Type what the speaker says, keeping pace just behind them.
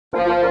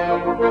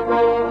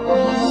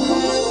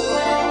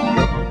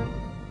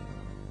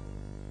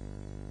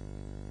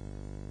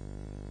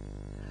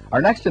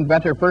Our next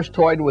inventor first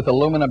toyed with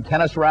aluminum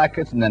tennis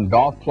rackets and then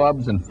golf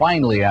clubs, and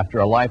finally, after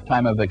a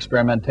lifetime of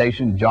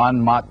experimentation, John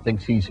Mott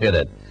thinks he's hit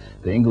it.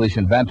 The English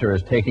inventor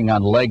is taking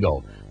on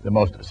Lego, the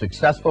most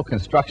successful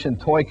construction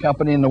toy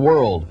company in the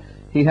world.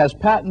 He has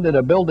patented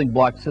a building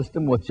block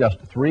system with just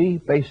 3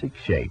 basic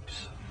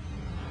shapes.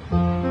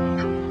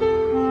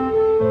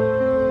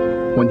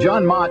 When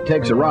John Mott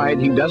takes a ride,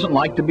 he doesn't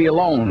like to be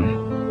alone.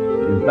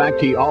 In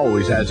fact, he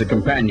always has a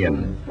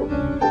companion.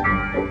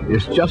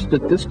 It's just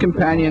that this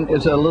companion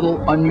is a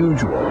little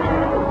unusual.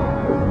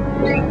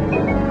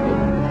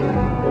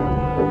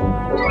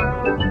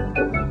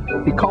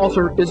 He calls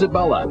her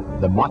Isabella,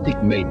 the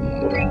Mottic Maiden.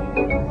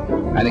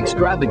 An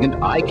extravagant,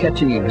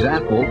 eye-catching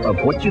example of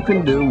what you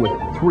can do with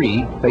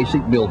 3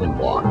 basic building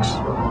blocks.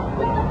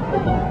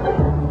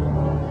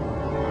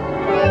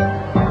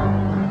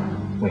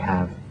 We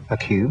have a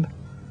cube,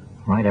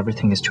 right?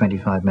 Everything is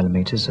 25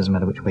 millimeters, doesn't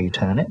matter which way you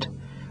turn it.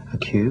 A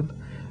cube,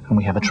 and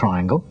we have a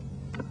triangle.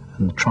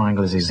 And the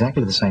triangle is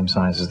exactly the same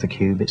size as the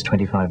cube. It's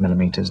 25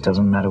 millimeters,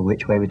 doesn't matter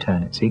which way we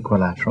turn it. It's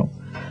equilateral.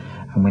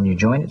 And when you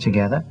join it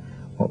together,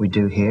 what we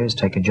do here is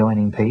take a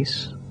joining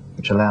piece,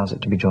 which allows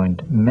it to be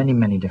joined many,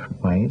 many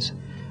different ways.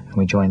 And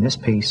we join this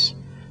piece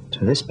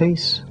to this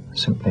piece,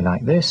 simply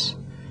like this.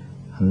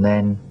 And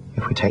then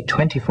if we take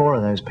 24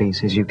 of those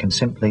pieces, you can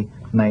simply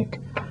make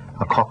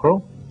a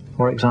cockerel,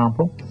 for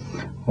example,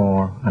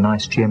 or a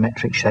nice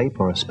geometric shape,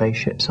 or a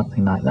spaceship,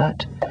 something like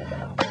that.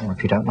 Or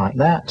if you don't like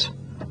that,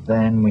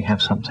 then we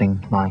have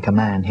something like a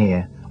man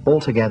here.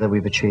 Altogether,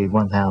 we've achieved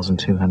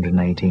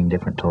 1,218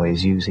 different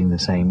toys using the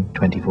same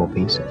 24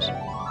 pieces.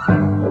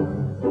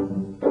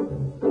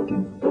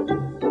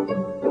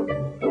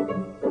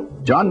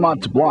 John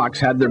Mott's blocks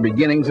had their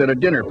beginnings at a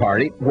dinner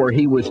party where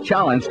he was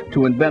challenged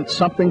to invent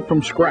something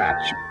from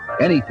scratch,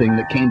 anything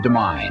that came to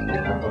mind.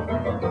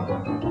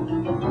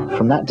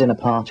 From that dinner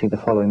party the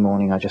following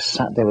morning, I just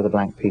sat there with a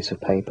blank piece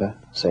of paper,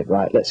 said,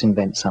 right, let's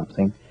invent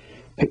something.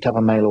 Picked up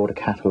a mail order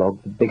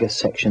catalogue. The biggest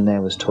section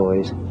there was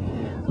toys,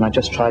 and I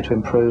just tried to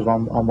improve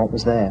on what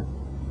was there.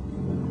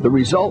 The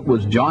result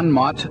was John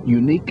Mott's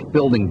unique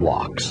building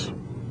blocks.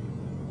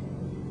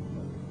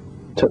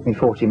 It took me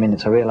 40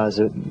 minutes. I realised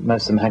that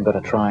most of them had got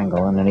a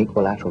triangle and an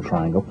equilateral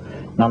triangle.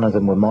 None of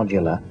them were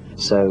modular,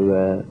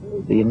 so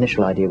the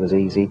initial idea was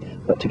easy,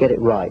 but to get it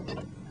right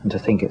and to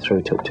think it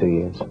through took 2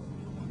 years.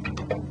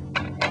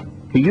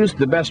 He used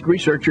the best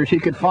researchers he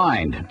could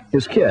find,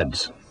 his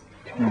kids.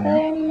 Are there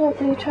any more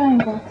blue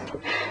triangles?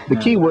 The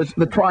key was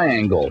the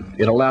triangle.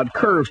 It allowed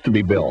curves to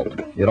be built.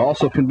 It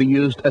also can be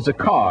used as a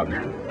cog.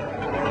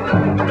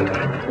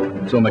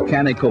 So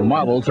mechanical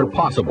models are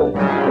possible.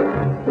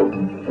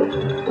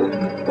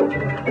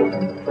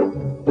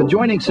 The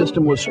joining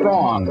system was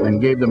strong and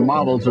gave the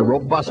models a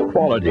robust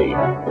quality.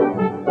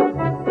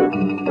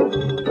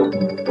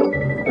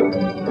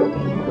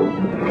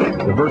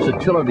 The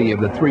versatility of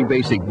the 3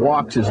 basic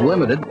blocks is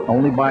limited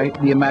only by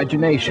the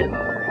imagination.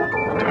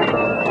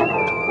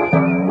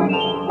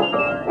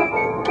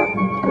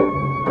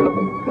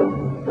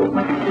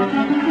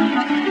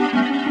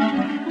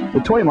 The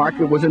toy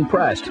market was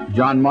impressed.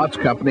 John Mott's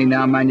company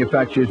now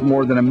manufactures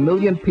more than 1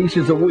 million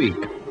pieces a week.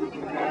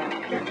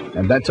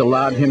 And that's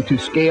allowed him to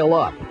scale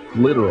up,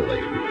 literally.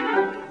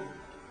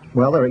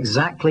 Well, they're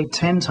exactly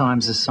 10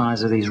 times the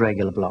size of these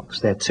regular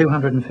blocks. They're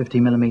 250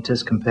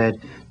 millimeters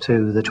compared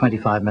to the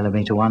 25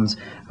 millimeter ones.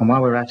 And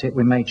while we're at it,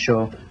 we made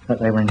sure that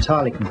they were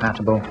entirely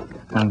compatible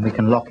and we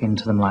can lock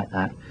into them like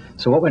that.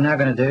 So what we're now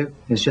going to do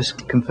is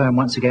just confirm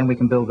once again we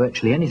can build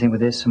virtually anything with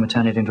this, and we'll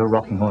turn it into a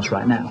rocking horse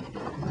right now.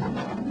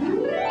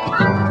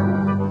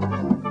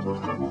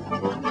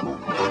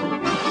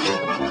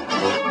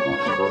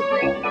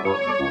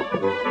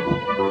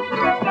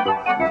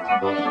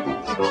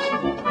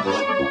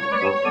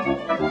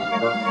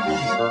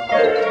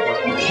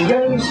 Here she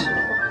goes,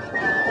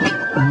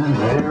 and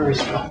very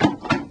strong.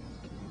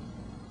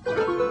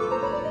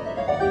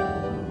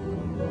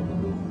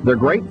 They're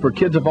great for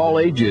kids of all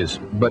ages,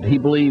 but he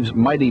believes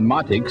mighty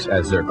Mottics,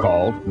 as they're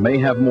called, may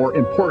have more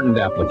important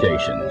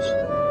applications.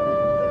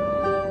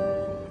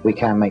 We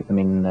can make them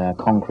in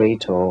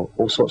concrete or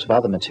all sorts of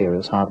other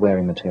materials,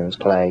 hard-wearing materials,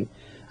 clay,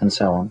 and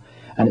so on.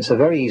 And it's a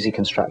very easy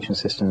construction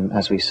system,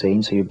 as we've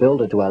seen. So you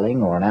build a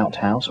dwelling or an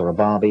outhouse or a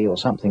barbie or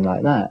something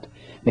like that.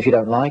 And if you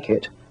don't like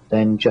it,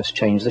 then just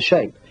change the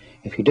shape.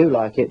 If you do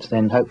like it,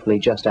 then hopefully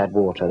just add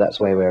water. That's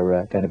where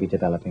we're going to be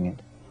developing it.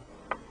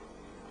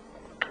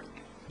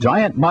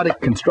 Giant Mottic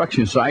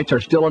construction sites are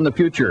still in the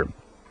future,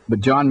 but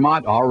John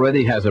Mott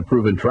already has a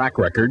proven track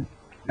record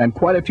and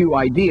quite a few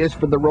ideas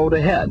for the road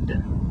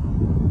ahead.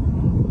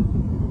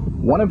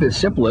 One of his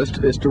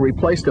simplest is to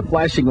replace the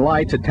flashing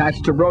lights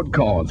attached to road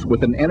cones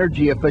with an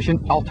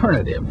energy-efficient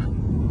alternative.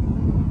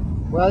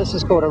 Well, this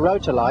is called a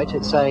rotor light.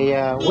 It's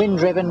a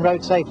wind-driven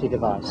road safety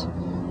device.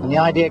 And the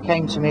idea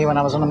came to me when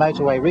I was on the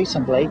motorway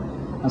recently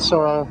and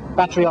saw a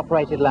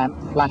battery-operated lamp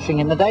flashing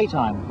in the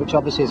daytime, which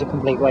obviously is a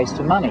complete waste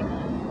of money.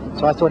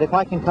 So I thought if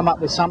I can come up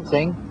with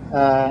something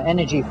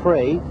energy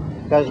free,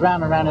 goes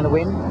round and round in the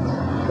wind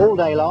all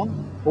day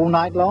long, all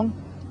night long,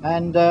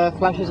 and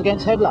flashes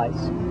against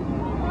headlights.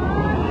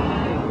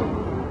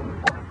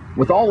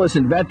 With all this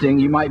inventing,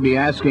 you might be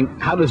asking,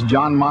 how does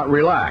John Mott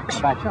relax?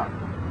 Back up.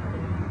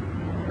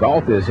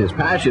 Golf is his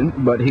passion,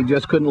 but he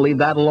just couldn't leave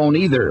that alone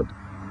either.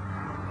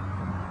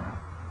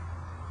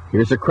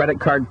 Here's a credit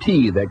card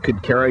tee that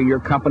could carry your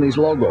company's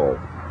logo.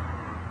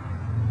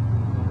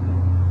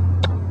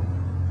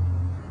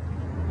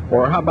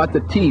 Or how about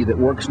the tee that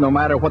works no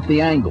matter what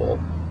the angle?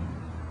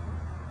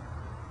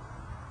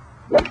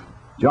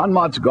 John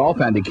Mott's golf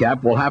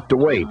handicap will have to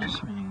wait.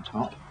 Spinning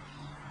top,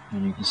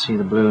 and you can see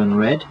the blue and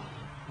red.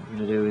 What we're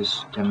going to do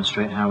is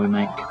demonstrate how we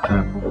make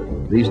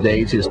purple. These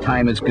days, his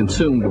time is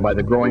consumed by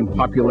the growing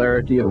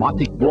popularity of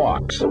Mottic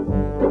blocks.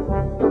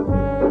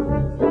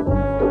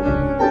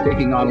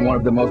 Taking on one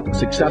of the most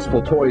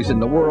successful toys in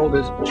the world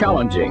is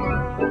challenging,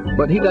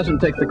 but he doesn't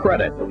take the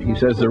credit. He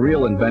says the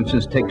real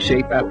inventions take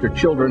shape after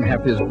children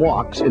have his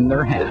blocks in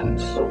their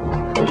hands.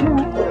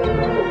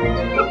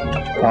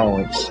 Oh,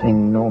 it's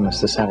enormous,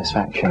 the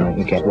satisfaction that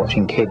you get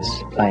watching kids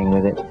playing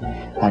with it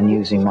and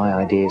using my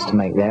ideas to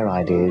make their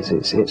ideas.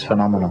 It's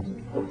phenomenal,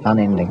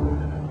 unending.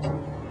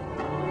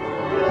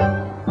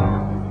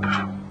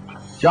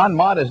 John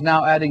Mott is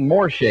now adding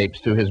more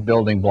shapes to his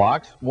building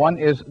blocks. One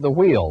is the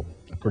wheel,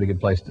 a pretty good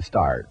place to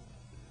start.